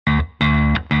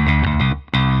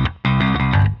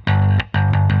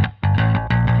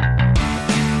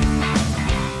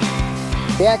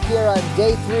Back here on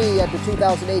day 3 at the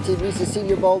 2018 Reese's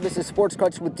Senior Bowl. This is Sports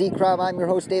Cuts with D. Crum. I'm your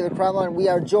host, David Crumlin, and we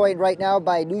are joined right now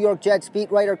by New York Jets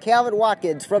beat writer Calvin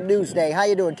Watkins from Newsday. How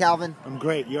you doing, Calvin? I'm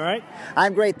great. You all right?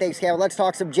 I'm great, thanks, Calvin. Let's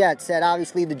talk some Jets. And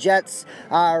obviously, the Jets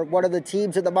are one of the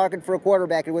teams in the market for a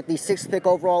quarterback, and with the 6th pick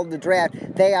overall in the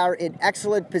draft, they are in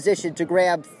excellent position to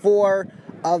grab 4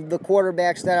 of the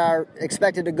quarterbacks that are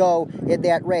expected to go in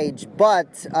that range.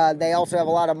 But they also have a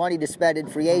lot of money to spend in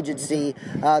free agency.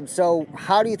 So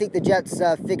how do you think the Jets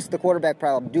fix the quarterback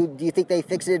problem? Do you think they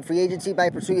fix it in free agency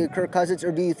by pursuing Kirk Cousins,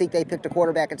 or do you think they picked a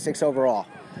quarterback at 6 overall?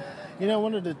 You know,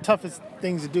 one of the toughest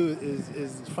things to do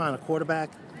is find a quarterback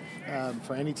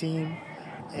for any team.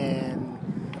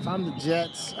 And if I'm the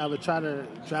Jets, I would try to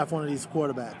draft one of these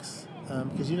quarterbacks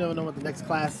because you never know what how the next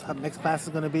class is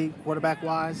going to be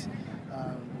quarterback-wise.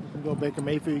 You can go Baker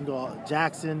Mayfield, you can go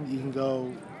Jackson, you can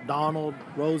go Donald,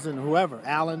 Rosen, whoever,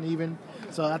 Allen even.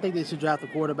 So I think they should draft a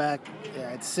quarterback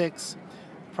at 6.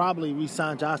 Probably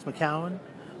re-sign Josh McCown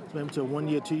to a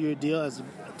 1-year, 2-year deal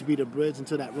to be the bridge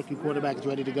until that rookie quarterback is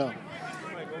ready to go.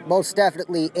 Most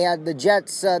definitely, and the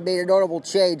Jets made a notable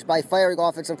change by firing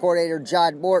offensive coordinator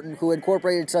John Morton, who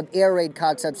incorporated some air raid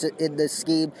concepts in this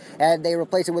scheme, and they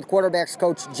replaced it with quarterbacks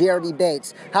coach Jeremy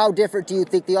Bates. How different do you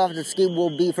think the offensive scheme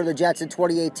will be for the Jets in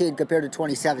 2018 compared to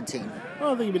 2017? I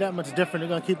don't think it'll be that much different. They're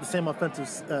going to keep the same offensive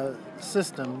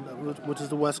system, which is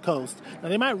the West Coast. Now,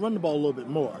 they might run the ball a little bit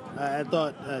more. I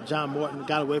thought John Morton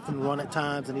got away from the run at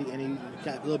times, and he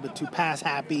got a little bit too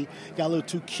pass-happy, got a little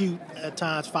too cute at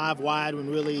times, 5 wide, when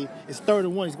really it's 3rd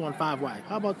and 1, he's going 5 wide.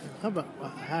 How about a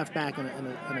halfback and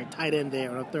a tight end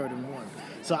there on a 3rd and 1?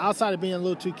 So outside of being a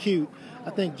little too cute, I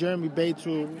think Jeremy Bates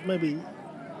will maybe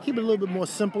keep it a little bit more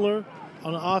simpler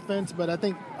on the offense, but I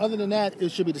think other than that,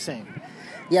 it should be the same.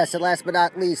 Yes, and last but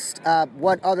not least,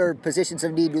 what other positions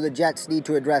of need do the Jets need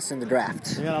to address in the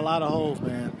draft? They got a lot of holes,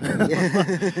 man.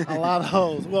 A lot of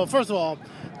holes. Well, first of all,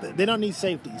 they don't need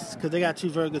safeties because they got 2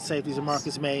 very good safeties,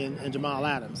 Marcus May and Jamal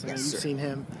Adams. You've seen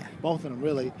him, both of them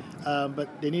really.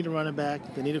 But they need a running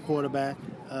back. They need a quarterback.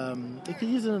 They could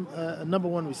use a number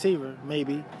 1 receiver,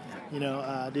 maybe. You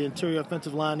know, the interior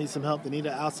offensive line needs some help. They need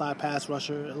an outside pass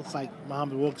rusher. It looks like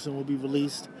Muhammad Wilkerson will be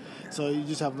released. So you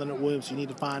just have Leonard Williams. You need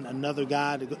to find another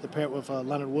guy to pair it with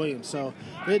Leonard Williams. So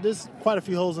there's quite a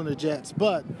few holes in the Jets.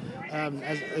 But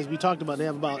as we talked about, they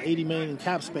have about $80 million in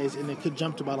cap space, and they could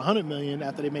jump to about $100 million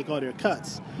after they make all their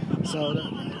cuts. So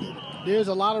there's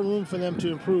a lot of room for them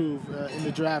to improve in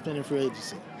the draft and in free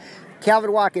agency.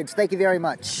 Calvin Watkins, thank you very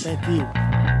much. Thank you.